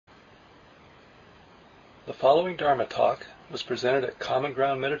The following Dharma talk was presented at Common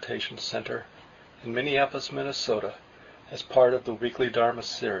Ground Meditation Center in Minneapolis, Minnesota, as part of the weekly Dharma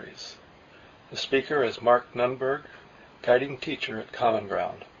series. The speaker is Mark Nunberg, guiding teacher at Common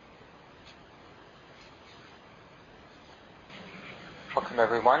Ground. Welcome,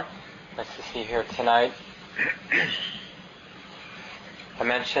 everyone. Nice to see you here tonight. I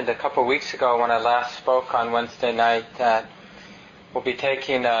mentioned a couple weeks ago when I last spoke on Wednesday night that we'll be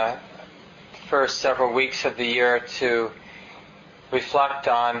taking the first several weeks of the year to reflect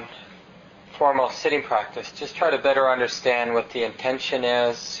on formal sitting practice. Just try to better understand what the intention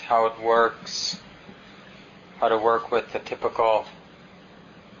is, how it works, how to work with the typical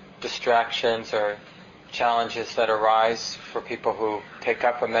distractions or challenges that arise for people who take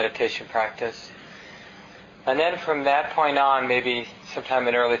up a meditation practice. And then from that point on, maybe sometime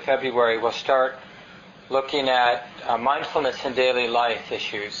in early February, we'll start looking at mindfulness in daily life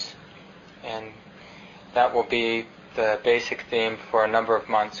issues. And that will be the basic theme for a number of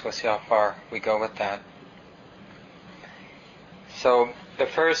months. We'll see how far we go with that. So the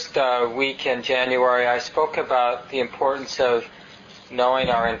first week in January, I spoke about the importance of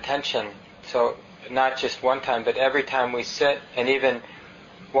knowing our intention. So not just one time, but every time we sit, and even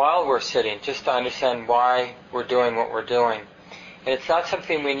while we're sitting, just to understand why we're doing what we're doing. And it's not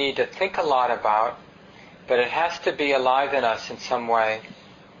something we need to think a lot about, but it has to be alive in us in some way.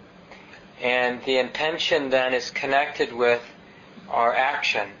 And the intention then is connected with our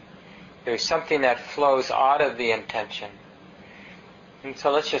action. There's something that flows out of the intention. And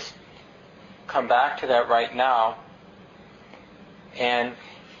so let's just come back to that right now. And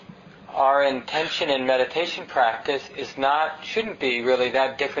our intention in meditation practice shouldn't be really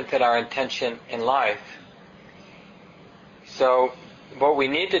that different than our intention in life. So what we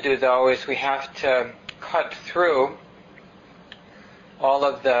need to do, though, is we have to cut through all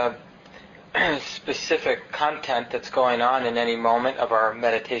of the specific content that's going on in any moment of our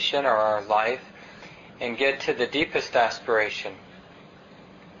meditation or our life and get to the deepest aspiration.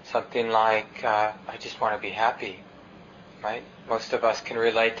 Something like, I just want to be happy, right? Most of us can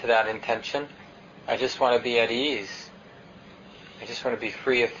relate to that intention. I just want to be at ease. I just want to be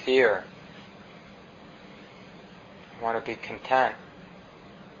free of fear. I want to be content.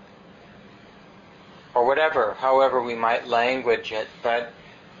 Or whatever, however we might language it, but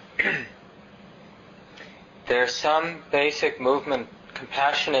there's some basic movement,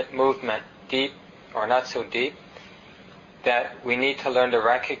 compassionate movement, deep or not so deep, that we need to learn to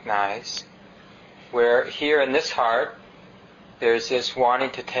recognize, where here in this heart, there's this wanting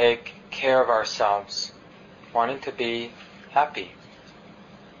to take care of ourselves, wanting to be happy,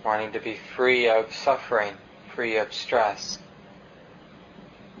 wanting to be free of suffering, free of stress.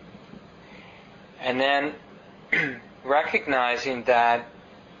 And then recognizing that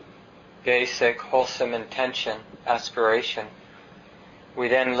basic wholesome intention, aspiration, we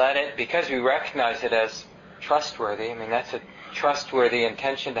then let it, because we recognize it as trustworthy, I mean that's a trustworthy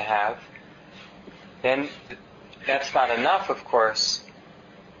intention to have, then that's not enough, of course,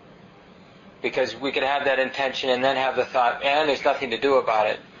 because we could have that intention and then have the thought, and there's nothing to do about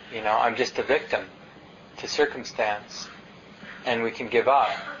it, I'm just a victim to circumstance, and we can give up.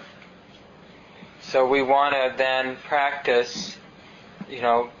 So we want to then practice,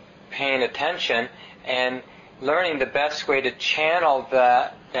 paying attention and learning the best way to channel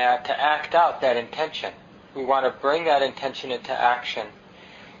that to act out that intention. We want to bring that intention into action.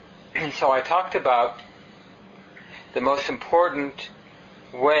 So I talked about the most important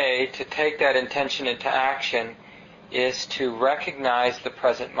way to take that intention into action is to recognize the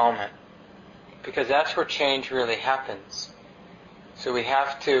present moment, because that's where change really happens. So we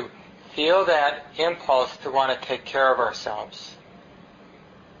have to feel that impulse to want to take care of ourselves.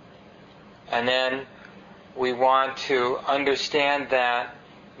 And then we want to understand that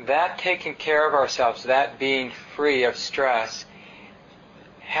taking care of ourselves, that being free of stress,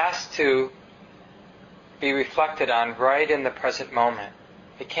 has to be reflected on right in the present moment.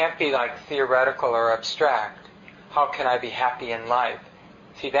 It can't be like theoretical or abstract. How can I be happy in life?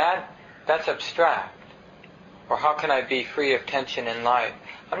 See, that's abstract. Or how can I be free of tension in life?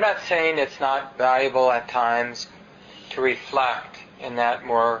 I'm not saying it's not valuable at times to reflect in that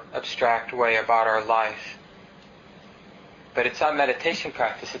more abstract way about our life. But it's not meditation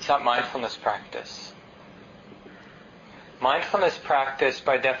practice, it's not mindfulness practice. Mindfulness practice,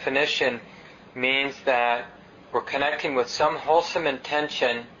 by definition, means that we're connecting with some wholesome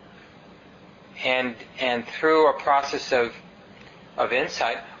intention, and through a process of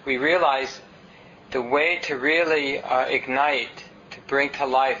insight, we realize the way to really ignite, to bring to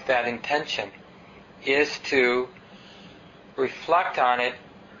life that intention, is to reflect on it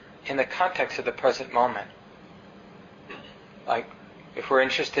in the context of the present moment. Like, if we're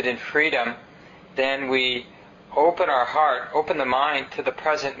interested in freedom, then we open our heart, open the mind to the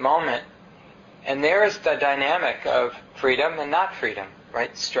present moment, and there's the dynamic of freedom and not freedom,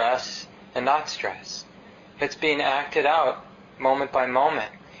 right? Stress and not stress. It's being acted out moment by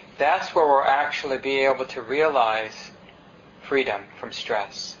moment. That's where we'll actually be able to realize freedom from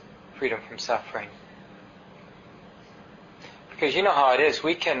stress, freedom from suffering. Because you know how it is.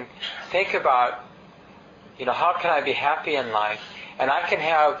 We can think about, how can I be happy in life? And I can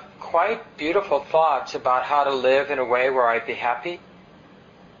have quite beautiful thoughts about how to live in a way where I'd be happy.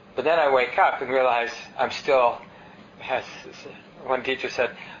 But then I wake up and realize I'm still, as one teacher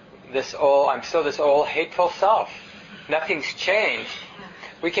said, I'm still this old hateful self. Nothing's changed.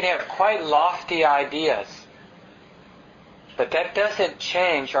 We can have quite lofty ideas. But that doesn't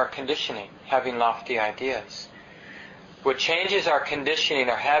change our conditioning, having lofty ideas. What changes our conditioning,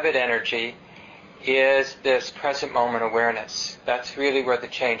 our habit energy, is this present moment awareness. That's really where the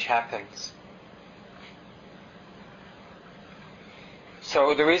change happens.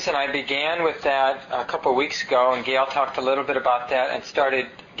 So the reason I began with that a couple of weeks ago, and Gail talked a little bit about that and started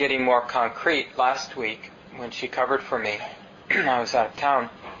getting more concrete last week when she covered for me. I was out of town.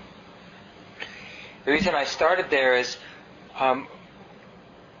 The reason I started there is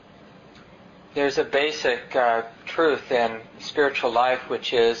there's a basic truth in spiritual life,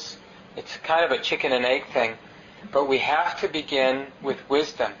 which is, it's kind of a chicken and egg thing, but we have to begin with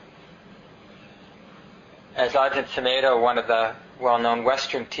wisdom. As Ajahn Sumedho, one of the well-known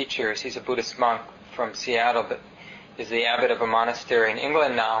Western teachers, he's a Buddhist monk from Seattle, but is the abbot of a monastery in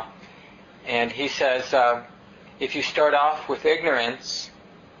England now, and he says, if you start off with ignorance,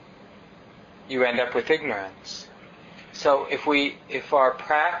 you end up with ignorance. So if our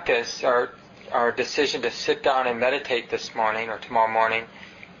practice, our decision to sit down and meditate this morning or tomorrow morning,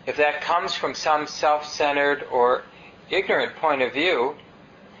 if that comes from some self-centered or ignorant point of view,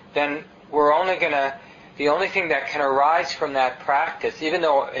 then the only thing that can arise from that practice, even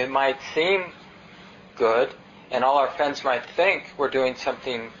though it might seem good, and all our friends might think we're doing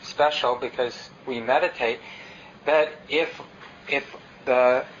something special because we meditate, but if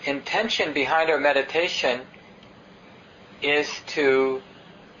the intention behind our meditation is to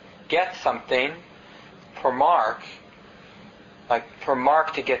get something for Mark, like for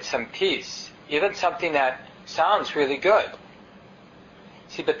Mark to get some peace, even something that sounds really good.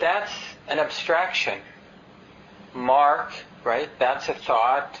 See, but that's an abstraction. Mark, right, that's a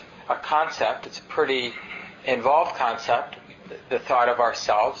thought, a concept. It's a pretty involved concept, the thought of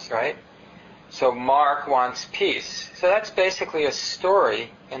ourselves, right? So Mark wants peace. So that's basically a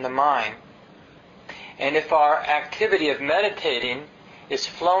story in the mind. And if our activity of meditating is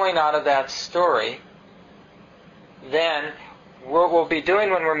flowing out of that story, then what we'll be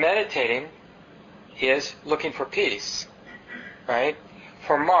doing when we're meditating is looking for peace, right?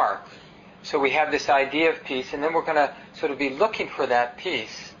 For Mark. So we have this idea of peace, and then we're going to sort of be looking for that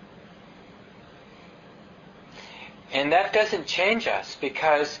peace. And that doesn't change us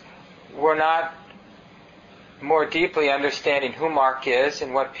because we're not more deeply understanding who Mark is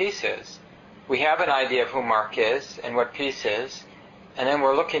and what peace is. We have an idea of who Mark is and what peace is, and then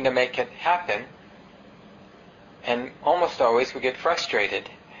we're looking to make it happen. And almost always we get frustrated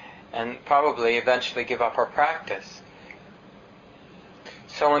and probably eventually give up our practice.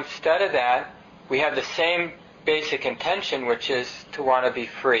 So instead of that, we have the same basic intention, which is to want to be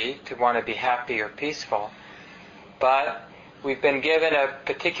free, to want to be happy or peaceful. But we've been given a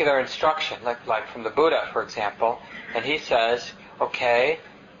particular instruction, like from the Buddha, for example, and he says, okay,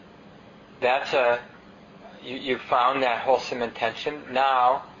 you found that wholesome intention.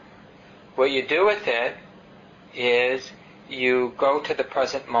 Now, what you do with it is you go to the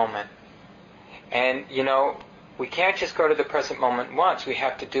present moment. And, we can't just go to the present moment once. We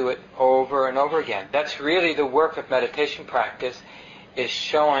have to do it over and over again. That's really the work of meditation practice, is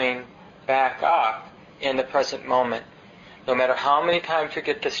showing back up in the present moment. No matter how many times we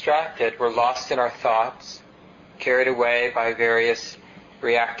get distracted, we're lost in our thoughts, carried away by various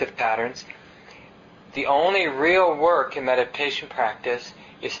reactive patterns. The only real work in meditation practice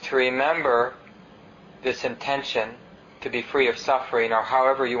is to remember this intention to be free of suffering, or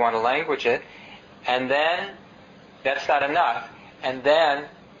however you want to language it, and then that's not enough, and then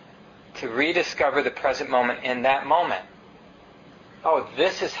to rediscover the present moment in that moment. Oh,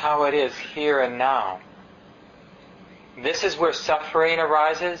 this is how it is here and now. This is where suffering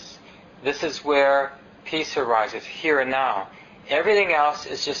arises. This is where peace arises, here and now. Everything else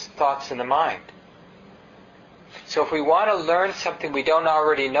is just thoughts in the mind. So if we want to learn something we don't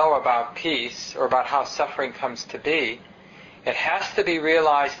already know about peace, or about how suffering comes to be, It has to be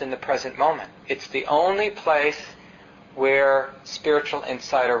realized in the present moment. It's the only place where spiritual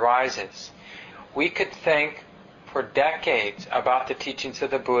insight arises. We could think for decades about the teachings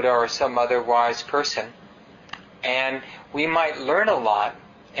of the Buddha or some other wise person, and we might learn a lot,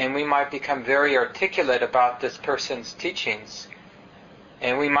 and we might become very articulate about this person's teachings,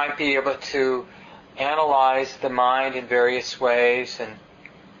 and we might be able to analyze the mind in various ways, and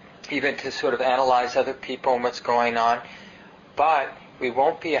even to sort of analyze other people and what's going on, but we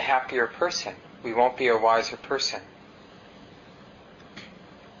won't be a happier person. We won't be a wiser person.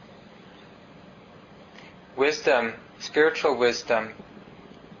 Wisdom, spiritual wisdom,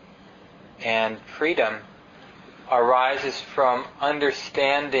 and freedom arises from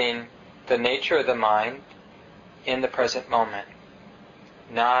understanding the nature of the mind in the present moment,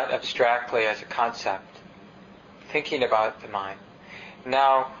 not abstractly as a concept, thinking about the mind.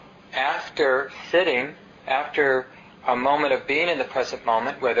 Now, after sitting, after a moment of being in the present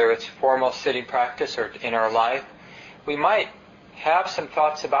moment, whether it's formal sitting practice or in our life, we might have some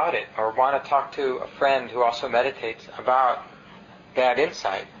thoughts about it or want to talk to a friend who also meditates about that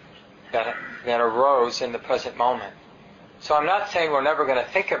insight that arose in the present moment. So I'm not saying we're never going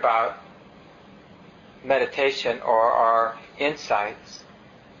to think about meditation or our insights.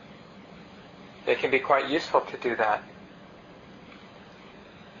 They can be quite useful to do that.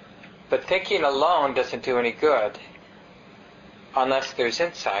 But thinking alone doesn't do any good unless there's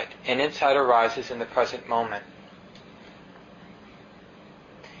insight, and insight arises in the present moment.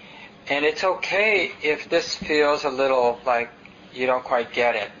 And it's okay if this feels a little like you don't quite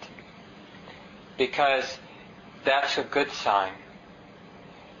get it, because that's a good sign.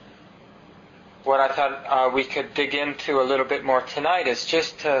 What I thought we could dig into a little bit more tonight is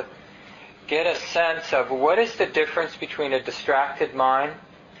just to get a sense of what is the difference between a distracted mind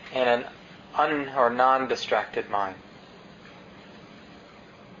and an or non-distracted mind.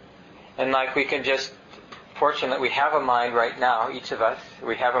 And like we can just, fortunately we have a mind right now, each of us,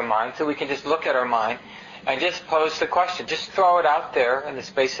 we have a mind, so we can just look at our mind and just pose the question, just throw it out there in the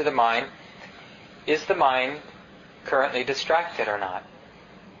space of the mind, is the mind currently distracted or not?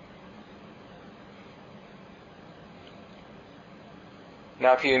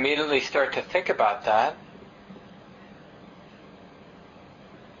 Now if you immediately start to think about that,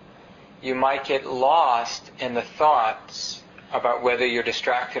 you might get lost in the thoughts about whether you're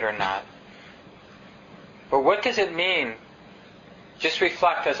distracted or not. But what does it mean? Just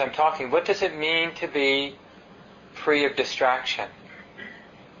reflect as I'm talking. What does it mean to be free of distraction?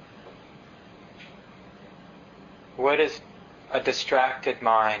 What is a distracted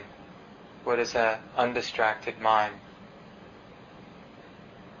mind? What is an undistracted mind?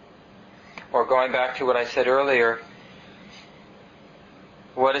 Or going back to what I said earlier,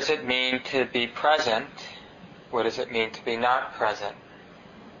 what does it mean to be present? What does it mean to be not present?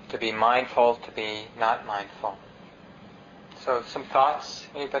 To be mindful, to be not mindful. So some thoughts?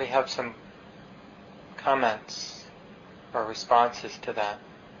 Anybody have some comments or responses to that?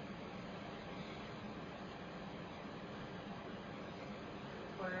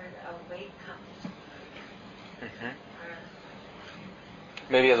 Word awake comes. Mm-hmm.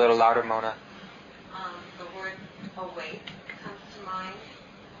 Maybe a little louder, Mona. The word awake comes to mind.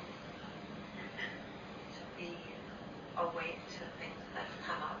 To be awake to things that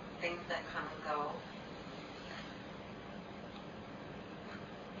come up, things that come and go.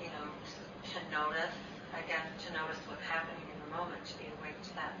 You know, to notice, I guess, to notice what's happening in the moment, to be awake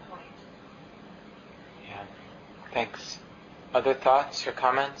to that point. Yeah. Thanks. Other thoughts or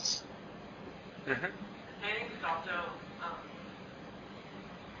comments? Mm-hmm. I think it's also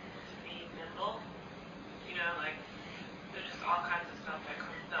to be nimble. You know, like there's just all kinds of stuff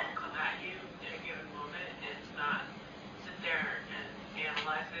that will come at you in a given moment, and to not sit there and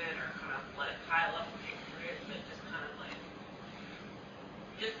analyze it or kind of let it pile up and think through it, but just kind of like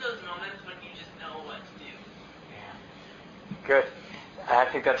just those moments when you just know what to do. Yeah. Good. I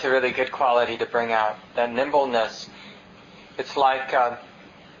think that's a really good quality to bring out. That nimbleness. It's like a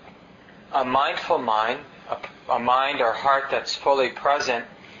mindful mind, a mind or heart that's fully present,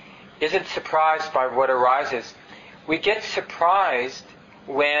 isn't surprised by what arises. We get surprised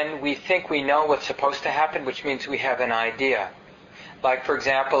when we think we know what's supposed to happen, which means we have an idea. Like, for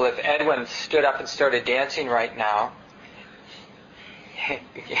example, if Edwin stood up and started dancing right now,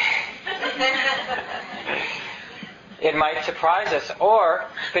 it might surprise us.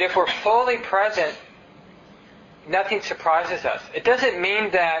 But if we're fully present, nothing surprises us. It doesn't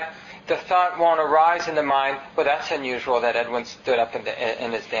mean that the thought won't arise in the mind, well, that's unusual that Edwin stood up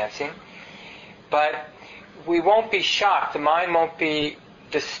and is dancing. But we won't be shocked. The mind won't be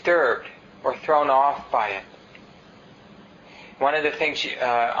disturbed or thrown off by it. one of the things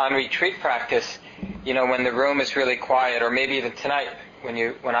on retreat practice, when the room is really quiet, or maybe even tonight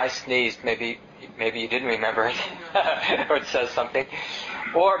when I sneezed, maybe you didn't remember it, or it says something,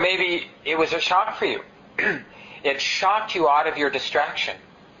 or maybe it was a shock for you. It shocked you out of your distraction,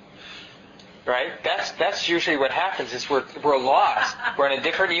 right? That's usually what happens. Is we're lost. We're in a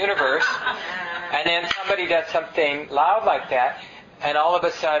different universe, and then somebody does something loud like that, and all of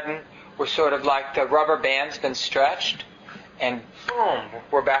a sudden we're sort of like the rubber band's been stretched, and boom,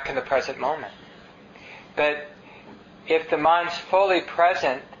 we're back in the present moment. But if the mind's fully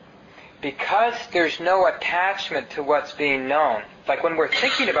present, because there's no attachment to what's being known, like when we're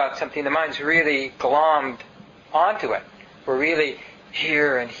thinking about something, the mind's really glommed onto it. We're really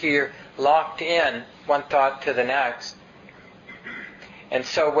here and here, locked in, one thought to the next. And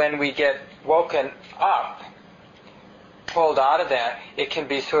so when we get woken up, pulled out of that, it can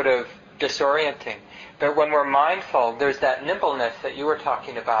be sort of disorienting. But when we're mindful, there's that nimbleness that you were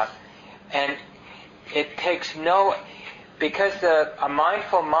talking about. And it takes because a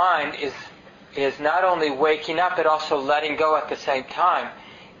mindful mind is not only waking up, but also letting go at the same time.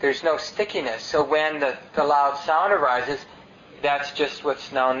 There's no stickiness. So when the loud sound arises, that's just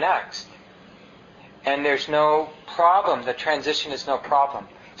what's known next. And there's no problem. The transition is no problem.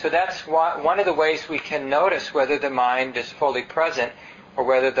 So that's one of the ways we can notice whether the mind is fully present or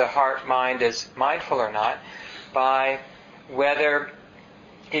whether the heart-mind is mindful or not, by whether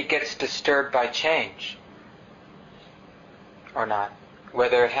it gets disturbed by change or not,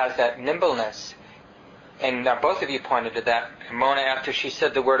 whether it has that nimbleness. And both of you pointed to that. Mona, after she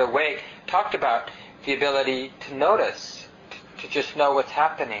said the word awake, talked about the ability to notice, to just know what's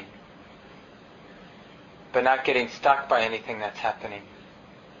happening, but not getting stuck by anything that's happening.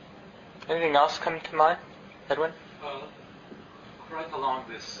 Anything else come to mind, Edwin? Right along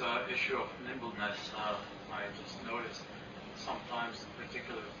this issue of nimbleness, I just noticed sometimes, in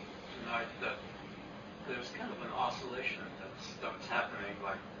particular tonight, that there's kind of an oscillation that's happening,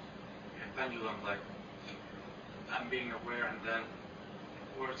 like a pendulum, like I'm being aware and then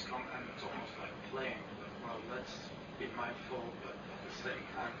words come and it's almost like playing. Like, well, let's be mindful, but at the same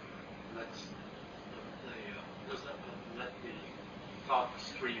time, let's let the thought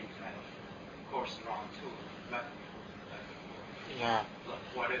stream kind of course around too, back and forth, back and forth. Yeah. Like,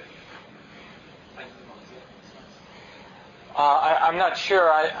 what if? I don't know. Does that make sense? I'm not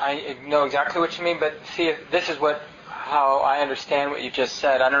sure I know exactly what you mean, but see, if this is how I understand what you just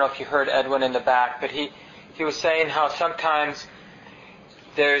said. I don't know if you heard Edwin in the back, but he was saying how sometimes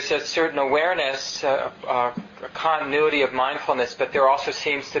there's a certain awareness, a continuity of mindfulness, but there also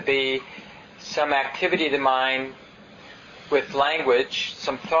seems to be some activity of the mind with language,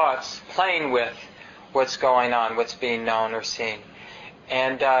 some thoughts, playing with what's going on, what's being known or seen.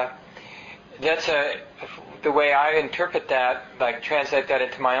 And that's the way I interpret that, like translate that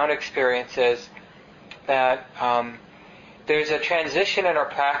into my own experiences, that there's a transition in our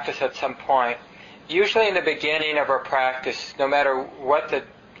practice at some point. Usually in the beginning of our practice, no matter what the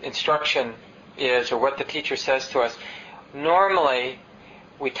instruction is or what the teacher says to us, normally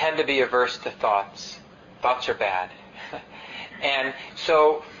we tend to be averse to thoughts. Thoughts are bad. And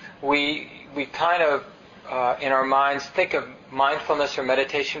so we kind of, in our minds, think of mindfulness or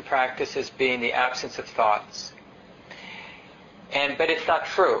meditation practice as being the absence of thoughts. But it's not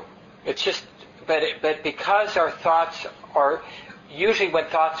true. It's just, but because our thoughts are, usually when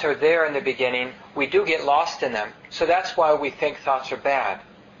thoughts are there in the beginning, we do get lost in them. So that's why we think thoughts are bad.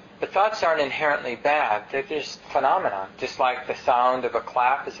 But thoughts aren't inherently bad. They're just phenomena. Just like the sound of a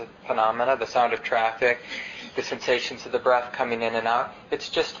clap is a phenomena, the sound of traffic, the sensations of the breath coming in and out. It's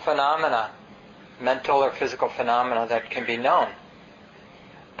just phenomena, mental or physical phenomena that can be known.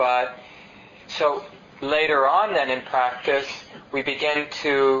 But so later on then in practice, we begin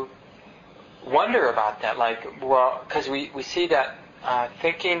to wonder about that. Like, well, because we see that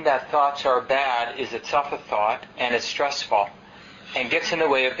thinking that thoughts are bad is itself a thought, and it's stressful, and gets in the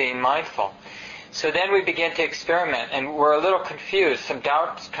way of being mindful. So then we begin to experiment, and we're a little confused. Some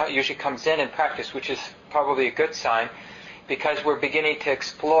doubt usually comes in practice, which is probably a good sign, because we're beginning to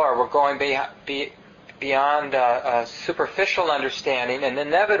explore. We're going beyond a superficial understanding, an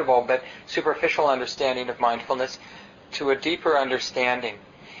inevitable but superficial understanding of mindfulness, to a deeper understanding.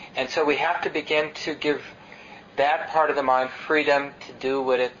 And so we have to begin to give that part of the mind freedom to do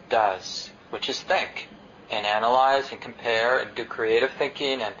what it does, which is think, and analyze, and compare, and do creative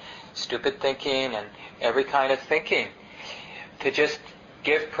thinking, and stupid thinking, and every kind of thinking. To just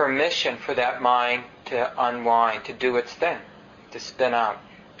give permission for that mind to unwind, to do its thing, to spin out.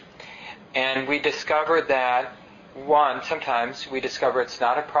 And we discover that, sometimes we discover it's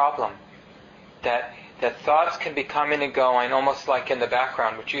not a problem. That that thoughts can be coming and going, almost like in the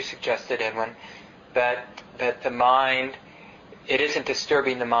background, which you suggested, Edwin, that the mind, it isn't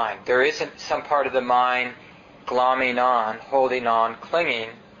disturbing the mind. There isn't some part of the mind glomming on, holding on, clinging,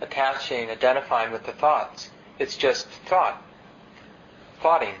 attaching, identifying with the thoughts. It's just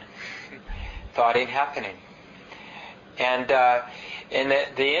thoughting happening. And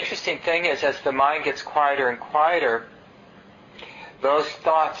the interesting thing is, as the mind gets quieter and quieter, those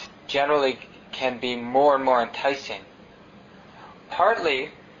thoughts generally can be more and more enticing.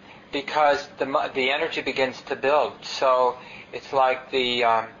 Partly because the energy begins to build. So it's like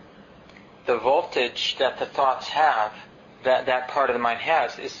the voltage that the thoughts have, that part of the mind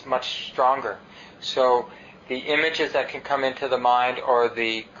has, is much stronger. So the images that can come into the mind, or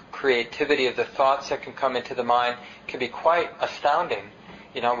the creativity of the thoughts that can come into the mind, can be quite astounding.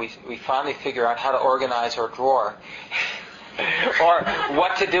 We finally figure out how to organize our drawer. Or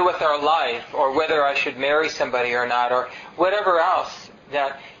what to do with our life, or whether I should marry somebody or not, or whatever else,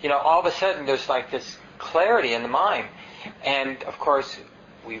 that, all of a sudden there's like this clarity in the mind. And of course,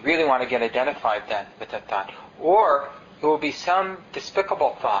 we really want to get identified with that thought. Or it will be some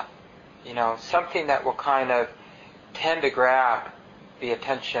despicable thought, something that will kind of tend to grab the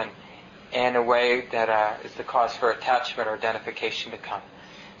attention in a way that is the cause for attachment or identification to come.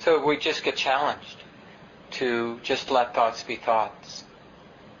 So we just get challenged to just let thoughts be thoughts.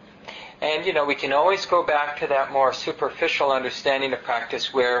 And, we can always go back to that more superficial understanding of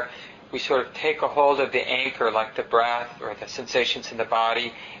practice, where we sort of take a hold of the anchor, like the breath or the sensations in the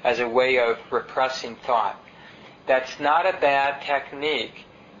body, as a way of repressing thought. That's not a bad technique.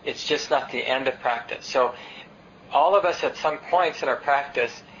 It's just not the end of practice. So all of us at some points in our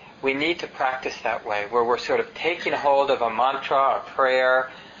practice, we need to practice that way, where we're sort of taking hold of a mantra, a prayer,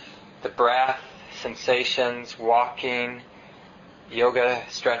 the breath, sensations, walking, yoga,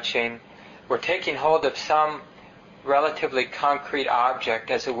 stretching. We're taking hold of some relatively concrete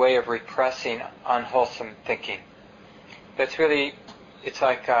object as a way of repressing unwholesome thinking. It's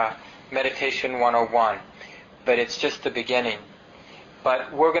like meditation 101, but it's just the beginning.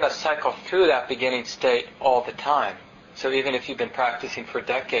 But we're going to cycle through that beginning state all the time. So even if you've been practicing for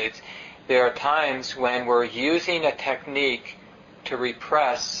decades, there are times when we're using a technique to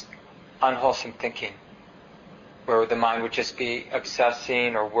repress unwholesome thinking, where the mind would just be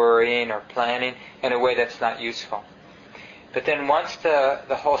obsessing or worrying or planning in a way that's not useful. But then once the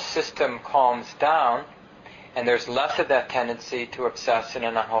whole system calms down, and there's less of that tendency to obsess in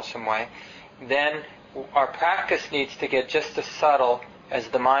an unwholesome way, then our practice needs to get just as subtle as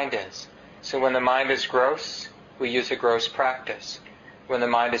the mind is. So when the mind is gross, we use a gross practice. When the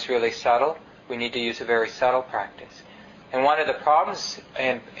mind is really subtle, we need to use a very subtle practice. And one of the problems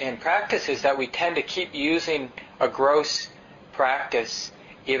in practice is that we tend to keep using a gross practice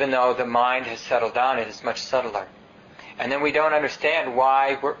even though the mind has settled down and is much subtler. And then we don't understand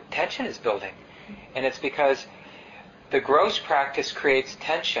why tension is building. And it's because the gross practice creates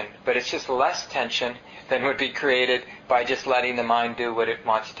tension, but it's just less tension than would be created by just letting the mind do what it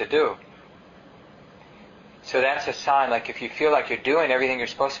wants to do. So that's a sign, like if you feel like you're doing everything you're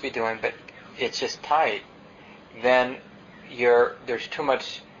supposed to be doing, but it's just tight, then there's too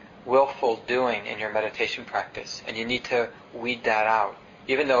much willful doing in your meditation practice, and you need to weed that out.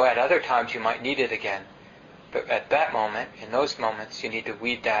 Even though at other times you might need it again, but at that moment, in those moments, you need to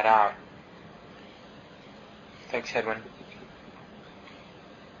weed that out. Thanks, Edwin.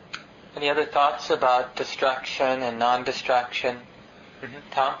 Any other thoughts about distraction and non-distraction?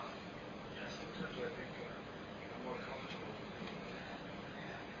 Tom? Sometimes I think I'm more comfortable.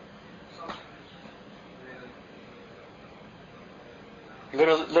 Sometimes. A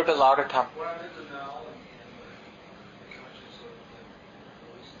little bit louder, Tom. When I'm in the now and conscious of the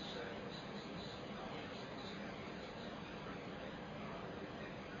release of sadness,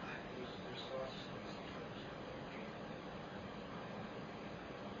 there's thoughts sometimes.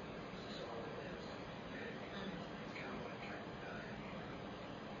 This is all it is. It's kind of like trying to die.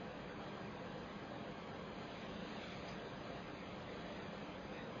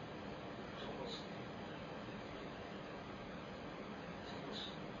 It's almost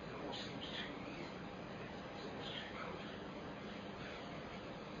seems too easy. It's almost too comfortable.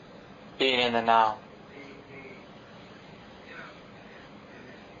 Being in the now. It's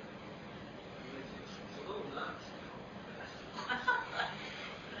a little nuts. It's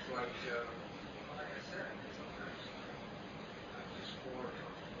like I said, sometimes I'm just more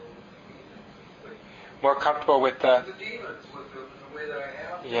comfortable with the demons. More comfortable with The demons, with the way that I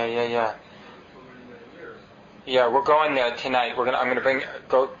have. Yeah. For many, many years. Yeah, we're going there tonight. I'm going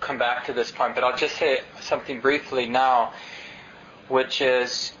to come back to this point, but I'll just say something briefly now, which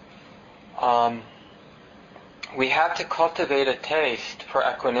is we have to cultivate a taste for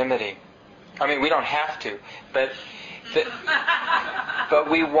equanimity. I mean, we don't have to, but but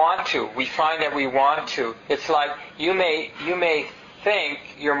we want to. We find that we want to. It's like you may think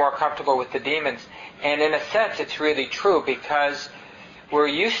you're more comfortable with the demons, and in a sense, it's really true because we're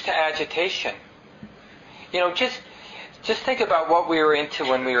used to agitation. Just think about what we were into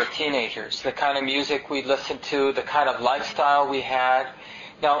when we were teenagers, the kind of music we listened to, the kind of lifestyle we had.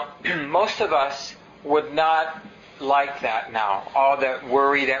 Now, most of us would not like that now. All that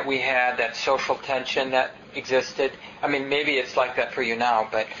worry that we had, that social tension that existed. I mean, maybe it's like that for you now,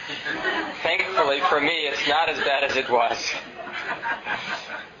 but thankfully for me, it's not as bad as it was.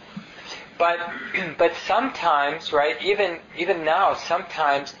 But sometimes, right, even now,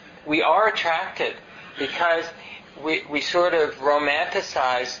 sometimes we are attracted because we sort of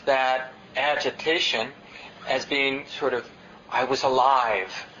romanticize that agitation as being sort of, I was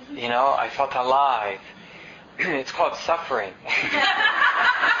alive, I felt alive. It's called suffering.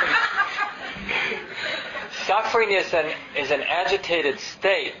 Suffering is an agitated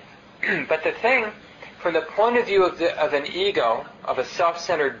state, but the thing, from the point of view of an ego, of a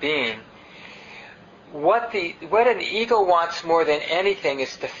self-centered being, what an ego wants more than anything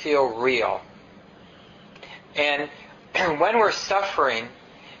is to feel real. And when we're suffering,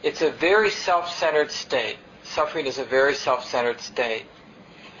 it's a very self-centered state. Suffering is a very self-centered state.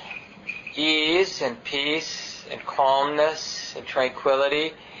 Ease and peace and calmness and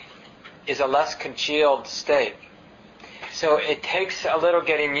tranquility is a less congealed state. So it takes a little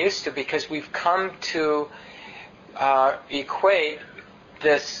getting used to, because we've come to equate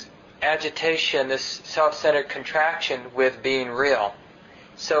this agitation, this self-centered contraction, with being real.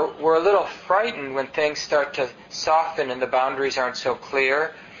 So we're a little frightened when things start to soften and the boundaries aren't so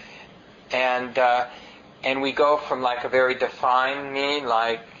clear, and we go from like a very defined me,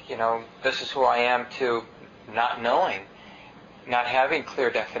 like, this is who I am, to not knowing, not having clear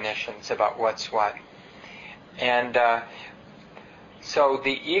definitions about what's what. And so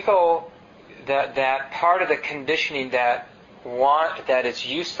the ego, that part of the conditioning that is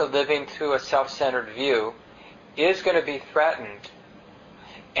used to living through a self-centered view, is going to be threatened.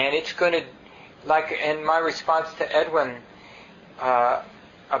 And it's going to, like in my response to Edwin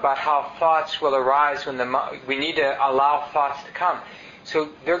about how thoughts will arise when we need to allow thoughts to come. So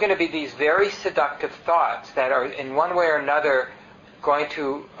there are going to be these very seductive thoughts that are in one way or another going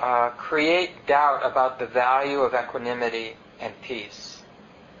to create doubt about the value of equanimity and peace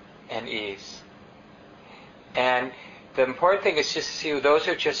and ease. And the important thing is just to see those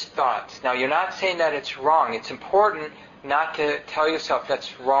are just thoughts. Now, you're not saying that it's wrong. It's important not to tell yourself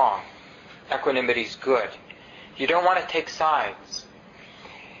that's wrong. Equanimity's good. You don't want to take sides.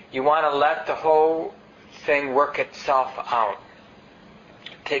 You want to let the whole thing work itself out,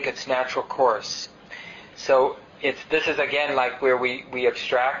 take its natural course. So this is again like where we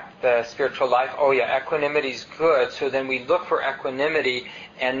abstract the spiritual life. Oh yeah, equanimity's good, so then we look for equanimity,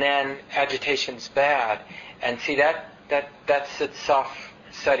 and then agitation's bad. And see, that's itself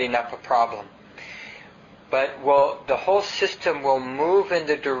setting up a problem. But the whole system will move in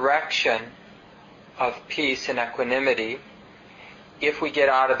the direction of peace and equanimity if we get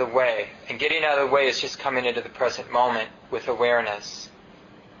out of the way. And getting out of the way is just coming into the present moment with awareness.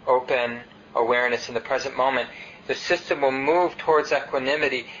 Open awareness in the present moment. The system will move towards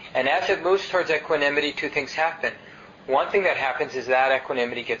equanimity. And as it moves towards equanimity, two things happen. One thing that happens is that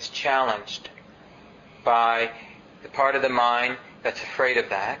equanimity gets challenged by the part of the mind that's afraid of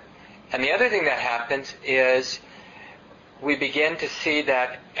that. And the other thing that happens is we begin to see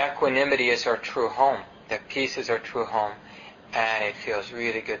that equanimity is our true home, that peace is our true home, and it feels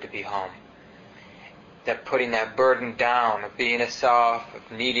really good to be home. That putting that burden down of being a self,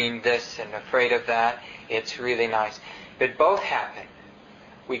 of needing this and afraid of that, it's really nice. But both happen.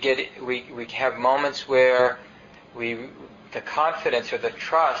 We have moments where the confidence or the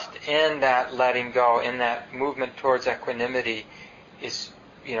trust in that letting go, in that movement towards equanimity, is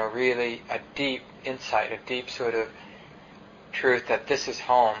really a deep insight, a deep sort of truth that this is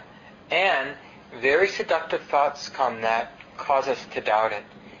home. And very seductive thoughts come that cause us to doubt it.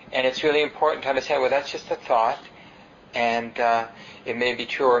 And it's really important to understand, well, that's just a thought, and it may be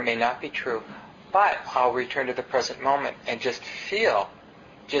true or it may not be true. But I'll return to the present moment and just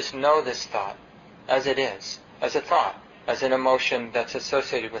know this thought as it is, as a thought, as an emotion that's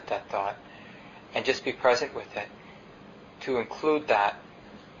associated with that thought, and just be present with it, to include that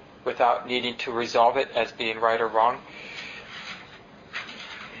without needing to resolve it as being right or wrong.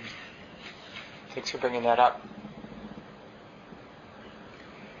 Thanks for bringing that up.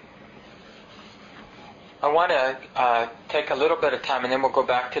 I want to take a little bit of time, and then we'll go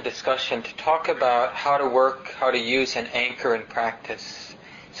back to discussion, to talk about how to use an anchor in practice.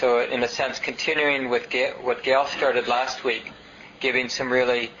 So in a sense, continuing with what Gail started last week, giving some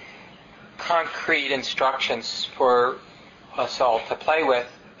really concrete instructions for us all to play with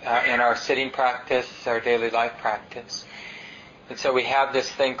in our sitting practice, our daily life practice. And so we have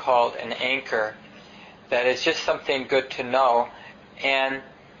this thing called an anchor that is just something good to know. And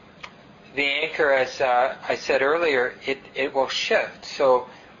the anchor, as I said earlier, it will shift. So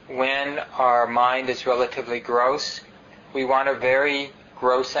when our mind is relatively gross, we want a very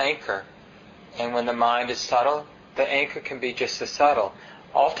gross anchor. And when the mind is subtle, the anchor can be just as subtle.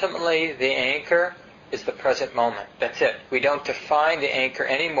 Ultimately, the anchor is the present moment. That's it. We don't define the anchor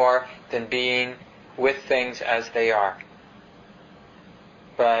any more than being with things as they are.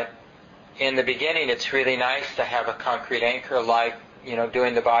 But in the beginning, it's really nice to have a concrete anchor, like,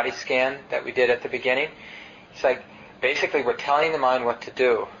 doing the body scan that we did at the beginning. It's like, basically, we're telling the mind what to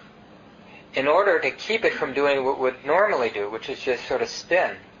do in order to keep it from doing what it would normally do, which is just sort of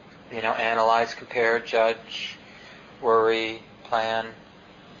spin. Analyze, compare, judge, worry, plan.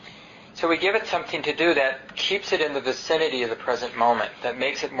 So we give it something to do that keeps it in the vicinity of the present moment, that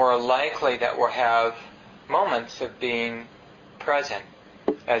makes it more likely that we'll have moments of being present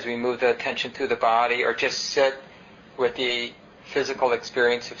as we move the attention through the body, or just sit with the physical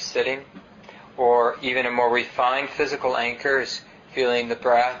experience of sitting, or even a more refined physical anchor is feeling the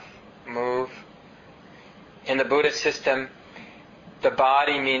breath move. In the Buddhist system, the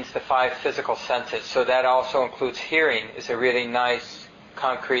body means the 5 physical senses, so that also includes hearing, is a really nice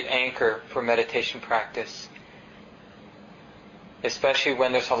concrete anchor for meditation practice. Especially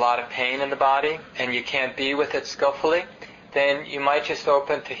when there's a lot of pain in the body and you can't be with it skillfully, then you might just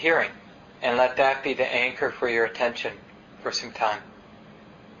open to hearing and let that be the anchor for your attention for some time.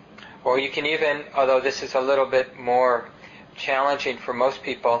 Or you can even, although this is a little bit more challenging for most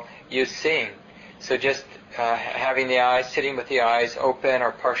people, use seeing. So just having the eyes, sitting with the eyes open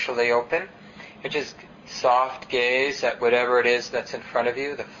or partially open, and just soft gaze at whatever it is that's in front of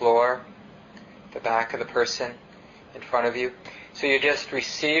you, the floor, the back of the person in front of you. So you're just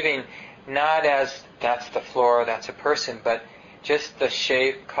receiving, not as that's the floor, that's a person, but just the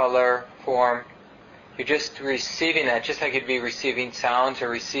shape, color, form. You're just receiving that, just like you'd be receiving sounds or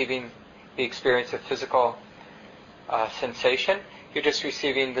receiving the experience of physical sensation. You're just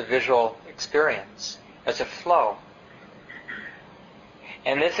receiving the visual experience as a flow.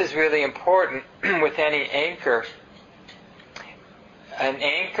 And this is really important with any anchor. An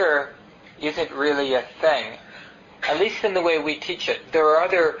anchor isn't really a thing, at least in the way we teach it. There are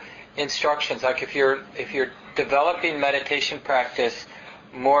other instructions, like if you're developing meditation practice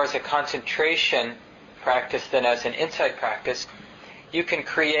more as a concentration practice than as an insight practice, you can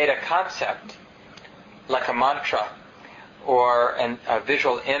create a concept, like a mantra or a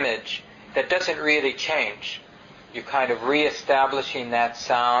visual image that doesn't really change. You're kind of re-establishing that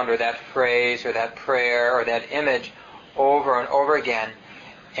sound or that phrase or that prayer or that image over and over again.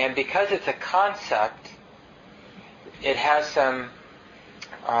 And because it's a concept, it has some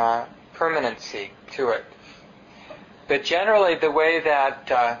permanency to it. But generally, the way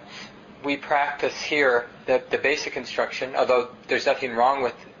that we practice here, the basic instruction, although there's nothing wrong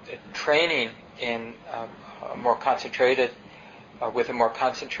with training in a more concentrated, with a more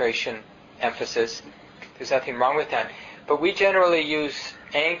concentration emphasis, there's nothing wrong with that. But we generally use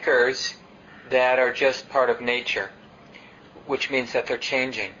anchors that are just part of nature, which means that they're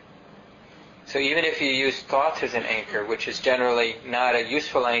changing. So even if you use thoughts as an anchor, which is generally not a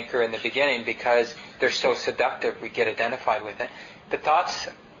useful anchor in the beginning because they're so seductive, we get identified with it, the thoughts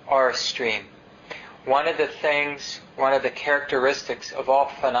are a stream. One of the characteristics of all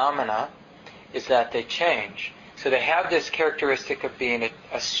phenomena is that they change. So they have this characteristic of being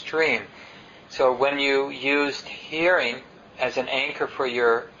a stream. So when you used hearing as an anchor for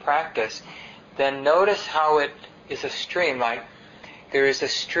your practice, then notice how it is a stream. Like there is a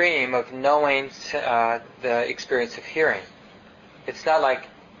stream of knowing the experience of hearing. It's not like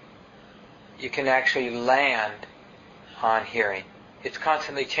you can actually land on hearing. It's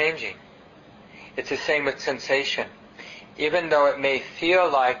constantly changing. It's the same with sensation. Even though it may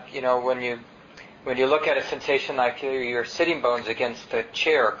feel like, when you look at a sensation like your sitting bones against a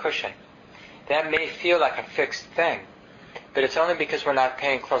chair or cushion, that may feel like a fixed thing, but it's only because we're not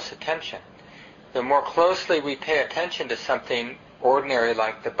paying close attention. The more closely we pay attention to something ordinary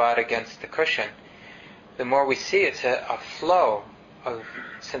like the butt against the cushion, the more we see it's a flow of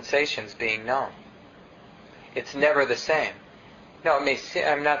sensations being known. It's never the same. No,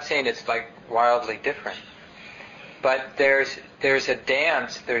 I'm not saying it's like wildly different, but there's a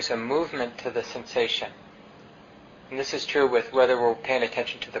dance, there's a movement to the sensation. And this is true with whether we're paying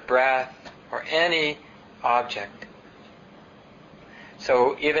attention to the breath or any object.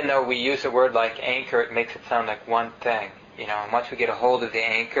 So even though we use a word like anchor, it makes it sound like one thing. And once we get a hold of the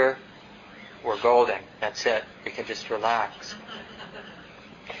anchor, we're golden. That's it. We can just relax.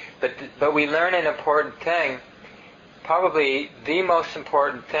 But we learn an important thing, probably the most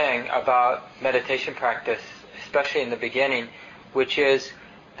important thing about meditation practice, especially in the beginning, which is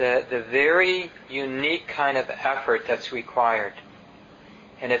the very unique kind of effort that's required.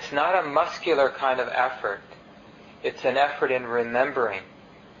 And it's not a muscular kind of effort. It's an effort in remembering.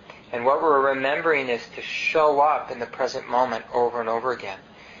 And what we're remembering is to show up in the present moment over and over again.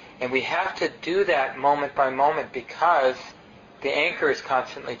 And we have to do that moment by moment because the anchor is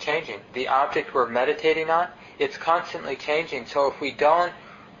constantly changing. The object we're meditating on, it's constantly changing. So if we don't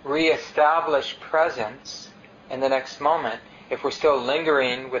reestablish presence in the next moment, if we're still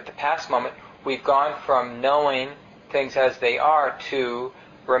lingering with the past moment, we've gone from knowing things as they are to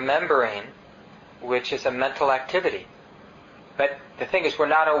remembering, which is a mental activity. But the thing is, we're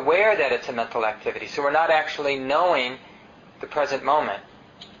not aware that it's a mental activity, so we're not actually knowing the present moment.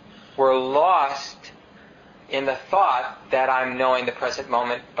 We're lost in the thought that I'm knowing the present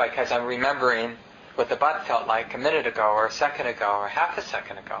moment because I'm remembering what the butt felt like a minute ago or a second ago or half a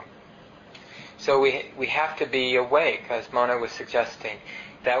second ago. So we have to be awake, as Mona was suggesting.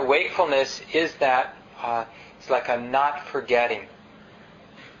 That wakefulness is it's like a not forgetting.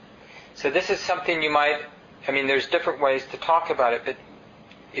 So this is something you might, there's different ways to talk about it, but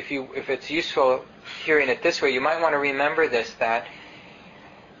if it's useful hearing it this way, you might want to remember this, that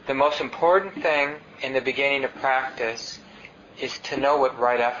the most important thing in the beginning of practice is to know what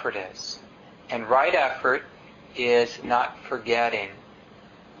right effort is. And right effort is not forgetting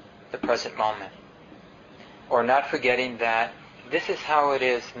the present moment. Or not forgetting that this is how it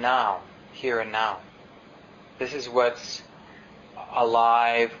is now, here and now. This is what's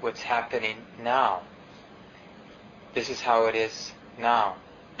alive, what's happening now. This is how it is now.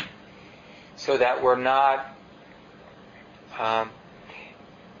 So that we're not...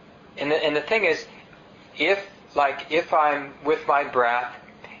 And the thing is, if I'm with my breath,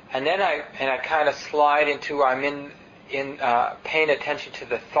 and then I kind of slide into, I'm in paying attention to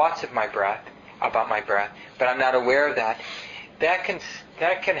the thoughts of my breath, about my breath, but I'm not aware of that, that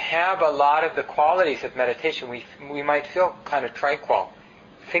can have a lot of the qualities of meditation. We might feel kind of tranquil,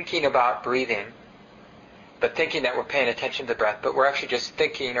 thinking about breathing, but thinking that we're paying attention to the breath, but we're actually just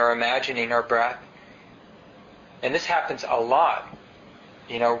thinking or imagining our breath. And this happens a lot.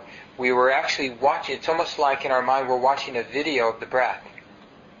 We were actually watching, it's almost like in our mind we're watching a video of the breath.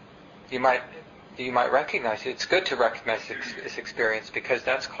 You might recognize it. It's good to recognize this experience because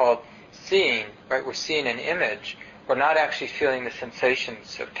that's called seeing, right? We're seeing an image. We're not actually feeling the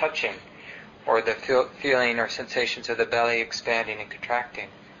sensations of touching or the feeling or sensations of the belly expanding and contracting.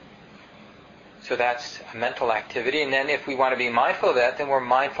 So that's a mental activity. And then if we want to be mindful of that, then we're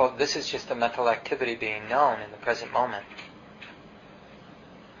mindful this is just a mental activity being known in the present moment.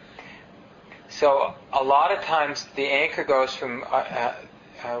 So a lot of times the anchor goes from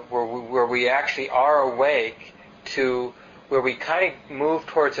where we actually are awake to where we kind of move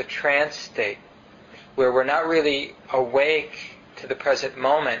towards a trance state, where we're not really awake to the present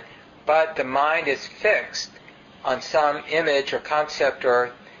moment, but the mind is fixed on some image or concept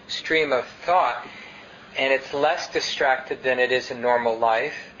or stream of thought, and it's less distracted than it is in normal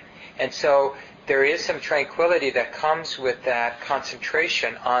life. And so there is some tranquility that comes with that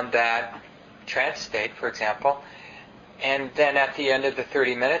concentration on that trance state, for example. And then at the end of the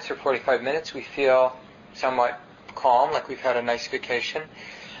 30 minutes or 45 minutes, we feel somewhat calm, like we've had a nice vacation.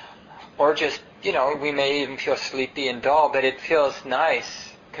 Or just, we may even feel sleepy and dull, but it feels nice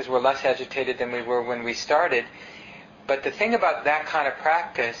because we're less agitated than we were when we started. But the thing about that kind of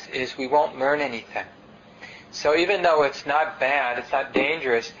practice is we won't learn anything. So even though it's not bad, it's not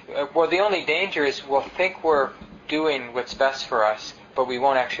dangerous, well, the only danger is we'll think we're doing what's best for us, but we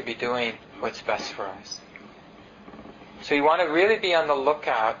won't actually be doing what's best for us. So you want to really be on the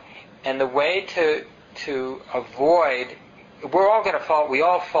lookout, and the way to avoid, we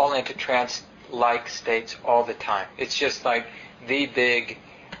all fall into trance-like states all the time. It's just like the big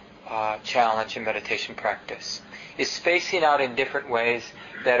challenge in meditation practice, is spacing out in different ways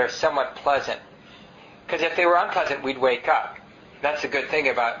that are somewhat pleasant. Because if they were unpleasant, we'd wake up. That's the good thing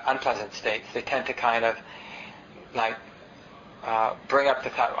about unpleasant states. They tend to kind of bring up the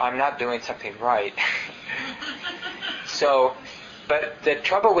thought, I'm not doing something right. So, but the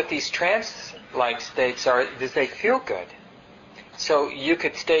trouble with these trance-like states is they feel good. So you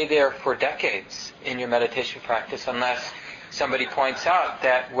could stay there for decades in your meditation practice unless somebody points out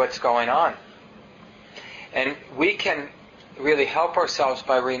that what's going on. And we can really help ourselves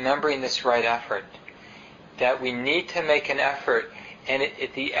by remembering this right effort, that we need to make an effort. And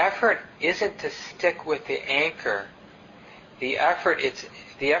the effort isn't to stick with the anchor. The effort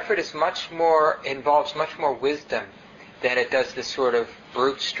is much more, involves much more wisdom than it does this sort of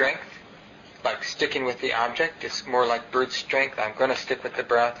brute strength. Like sticking with the object, it's more like brute strength. I'm going to stick with the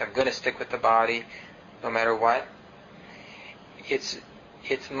breath, I'm going to stick with the body, no matter what. It's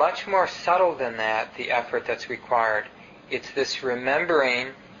much more subtle than that, the effort that's required. It's this remembering,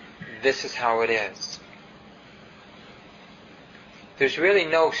 this is how it is. There's really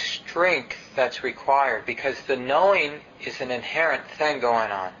no strength that's required, because the knowing is an inherent thing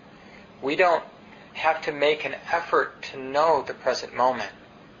going on. We don't have to make an effort to know the present moment.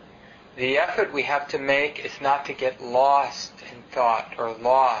 The effort we have to make is not to get lost in thought or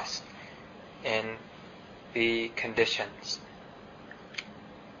lost in the conditions.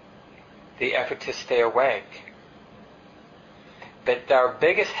 The effort to stay awake. But our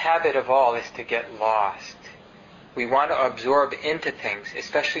biggest habit of all is to get lost. We want to absorb into things,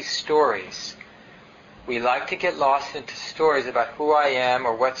 especially stories. We like to get lost into stories about who I am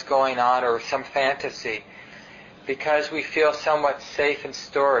or what's going on or some fantasy, because we feel somewhat safe in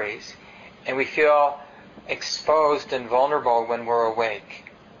stories, and we feel exposed and vulnerable when we're awake,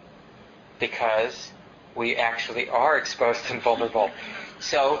 because we actually are exposed and vulnerable.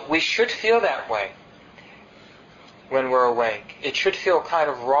 So we should feel that way when we're awake. It should feel kind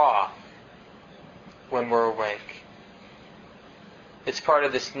of raw when we're awake. It's part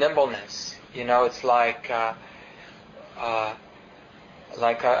of this nimbleness. It's like a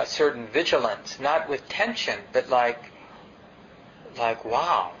certain vigilance, not with tension, but like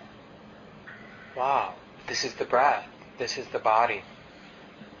wow, this is the breath, this is the body.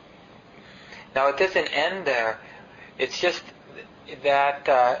 Now it doesn't end there. It's just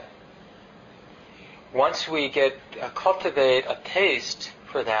that once we cultivate a taste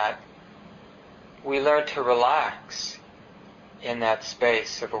for that, we learn to relax in that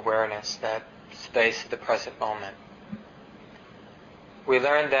space of awareness, that space of the present moment. We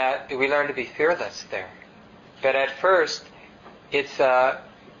learn to be fearless there. But at first, it's a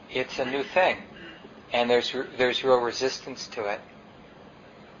new thing, and there's real resistance to it.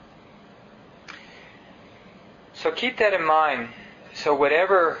 So keep that in mind. So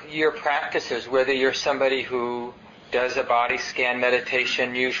whatever your practice is, whether you're somebody who does a body scan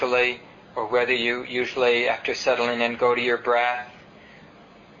meditation usually, or whether you usually, after settling in, go to your breath,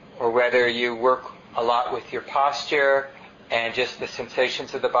 or whether you work a lot with your posture and just the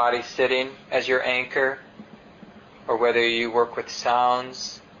sensations of the body sitting as your anchor, or whether you work with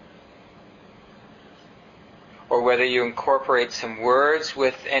sounds, or whether you incorporate some words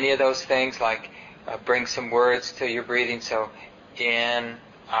with any of those things, like bring some words to your breathing, so in,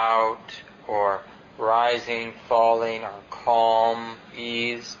 out, or rising, falling, or calm,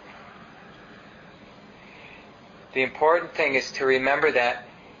 ease. The important thing is to remember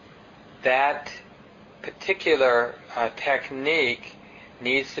that particular technique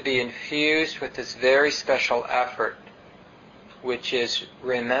needs to be infused with this very special effort, which is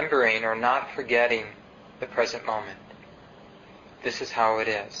remembering or not forgetting the present moment. This is how it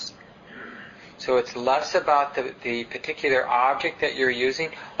is. So it's less about the particular object that you're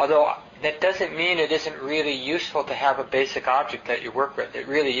using, although that doesn't mean it isn't really useful to have a basic object that you work with. It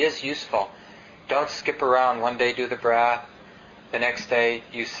really is useful. Don't skip around. One day do the breath, the next day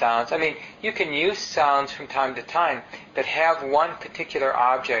use sounds. I mean, you can use sounds from time to time, but have one particular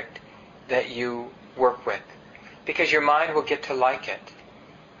object that you work with, because your mind will get to like it.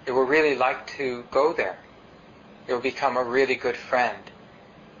 It will really like to go there. It will become a really good friend.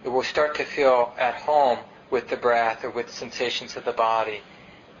 It will start to feel at home with the breath, or with sensations of the body,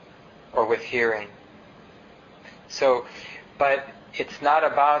 or with hearing. So, but it's not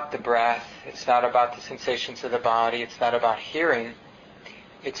about the breath, it's not about the sensations of the body, it's not about hearing,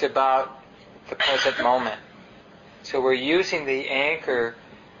 it's about the present moment. So we're using the anchor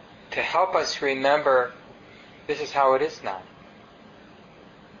to help us remember, this is how it is now.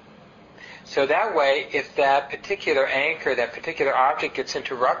 So that way, if that particular anchor, that particular object gets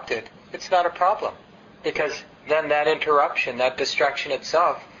interrupted, it's not a problem. Because then that interruption, that distraction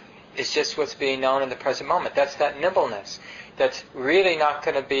itself, is just what's being known in the present moment. That's that nimbleness. That's really not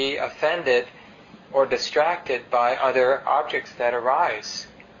going to be offended or distracted by other objects that arise.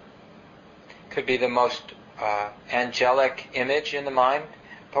 Could be the most angelic image in the mind,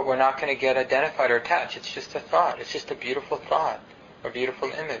 but we're not going to get identified or attached. It's just a thought. It's just a beautiful thought, a beautiful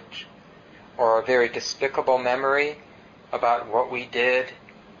image, or a very despicable memory about what we did.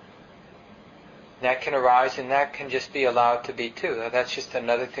 That can arise, and that can just be allowed to be too. That's just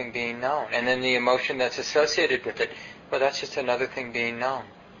another thing being known. And then the emotion that's associated with it, well, that's just another thing being known.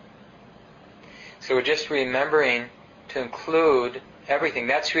 So we're just remembering to include everything.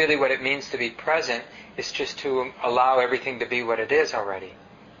 That's really what it means to be present, is just to allow everything to be what it is already.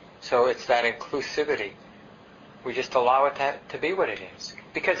 So it's that inclusivity. We just allow it to be what it is.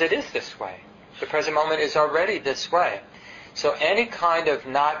 Because it is this way. The present moment is already this way. So any kind of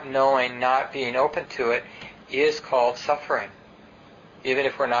not knowing, not being open to it, is called suffering. Even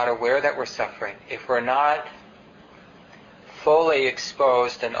if we're not aware that we're suffering. If we're not fully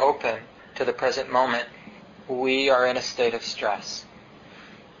exposed and open to the present moment, we are in a state of stress.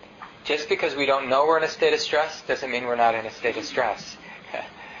 Just because we don't know we're in a state of stress doesn't mean we're not in a state of stress.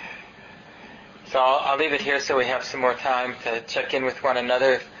 So I'll leave it here so we have some more time to check in with one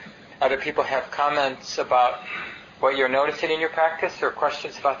another. If other people have comments about what you're noticing in your practice, or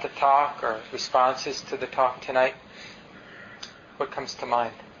questions about the talk, or responses to the talk tonight, what comes to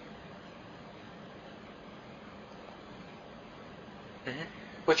mind? Mm-hmm.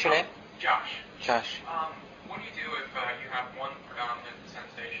 What's your name? Josh. Josh. What do you do if you have one predominant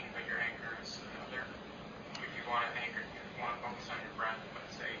sensation, but your anchor is another? If you want to anchor, you want to focus on your breath, but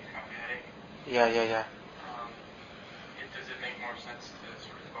say you have a headache. Yeah. Does it make more sense to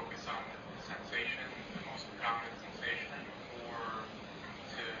sort of focus on the sensation, the most predominant sensation, or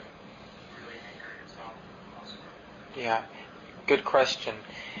to really anchor yourself elsewhere? Yeah, good question.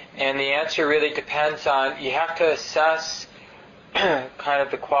 And the answer really depends on, you have to assess kind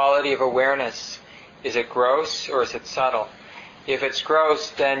of the quality of awareness. Is it gross or is it subtle? If it's gross,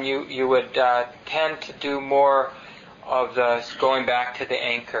 then you would tend to do more of the going back to the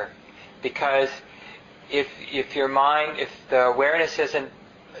anchor. Because if your mind, if the awareness isn't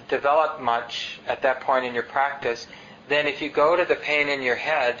developed much at that point in your practice, then if you go to the pain in your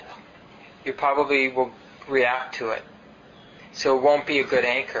head, you probably will react to it. So it won't be a good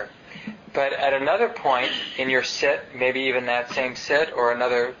anchor. But at another point in your sit, maybe even that same sit, or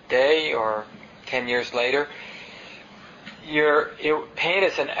another day, or 10 years later, pain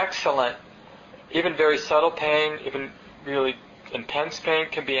is an excellent, even very subtle pain, even really intense pain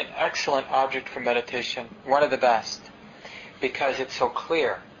can be an excellent object for meditation, one of the best, because it's so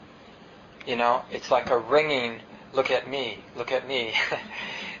clear. It's like a ringing, look at me.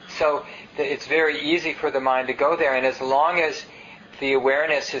 So it's very easy for the mind to go there, and as long as the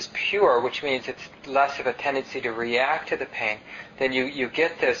awareness is pure, which means it's less of a tendency to react to the pain, then you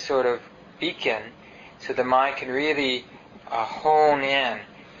get this sort of beacon, so the mind can really hone in,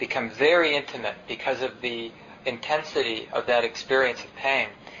 become very intimate because of the intensity of that experience of pain.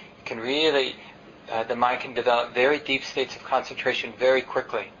 It can really, the mind can develop very deep states of concentration very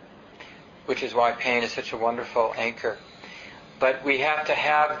quickly, which is why pain is such a wonderful anchor. But we have to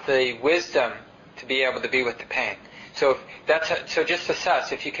have the wisdom to be able to be with the pain. So just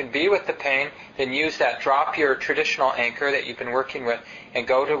assess. If you can be with the pain, then use that. Drop your traditional anchor that you've been working with and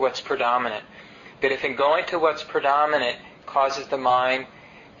go to what's predominant. But if in going to what's predominant causes the mind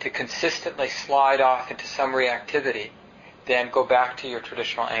to consistently slide off into some reactivity, then go back to your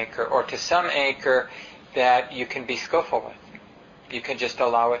traditional anchor, or to some anchor that you can be skillful with. You can just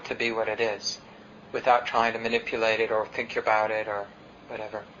allow it to be what it is, without trying to manipulate it or think about it or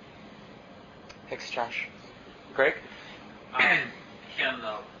whatever. Thanks, Josh. Greg? Can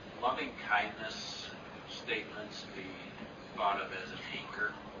the loving kindness statements be thought of as an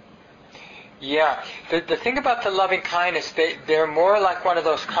anchor? Yeah. The thing about the loving kindness, they're more like one of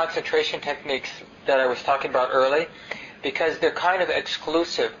those concentration techniques that I was talking about early, because they're kind of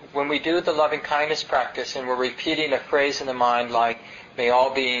exclusive. When we do the loving kindness practice and we're repeating a phrase in the mind like, may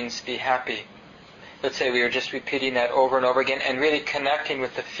all beings be happy. Let's say we were just repeating that over and over again and really connecting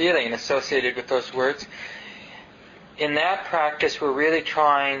with the feeling associated with those words. In that practice, we're really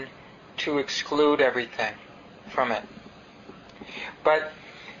trying to exclude everything from it. But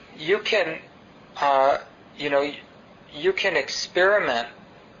you can, you can experiment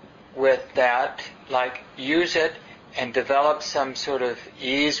with that, like use it and develop some sort of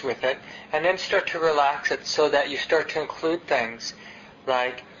ease with it, and then start to relax it so that you start to include things,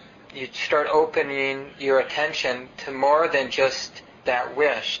 like you start opening your attention to more than just that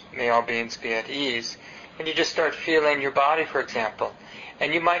wish, may all beings be at ease, and you just start feeling your body, for example.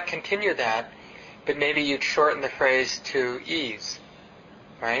 And you might continue that, but maybe you'd shorten the phrase to ease,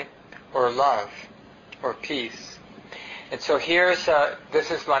 right? Or love, or peace. And so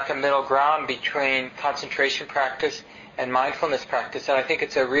this is like a middle ground between concentration practice and mindfulness practice, and I think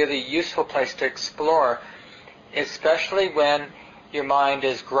it's a really useful place to explore, especially when your mind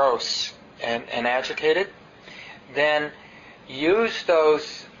is gross and agitated. Then use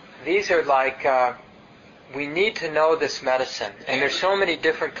those these are like, we need to know this medicine. And there's so many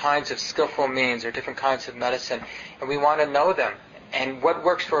different kinds of skillful means or different kinds of medicine, and we want to know them. And what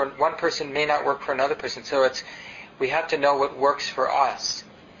works for one person may not work for another person. So we have to know what works for us.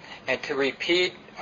 And to repeat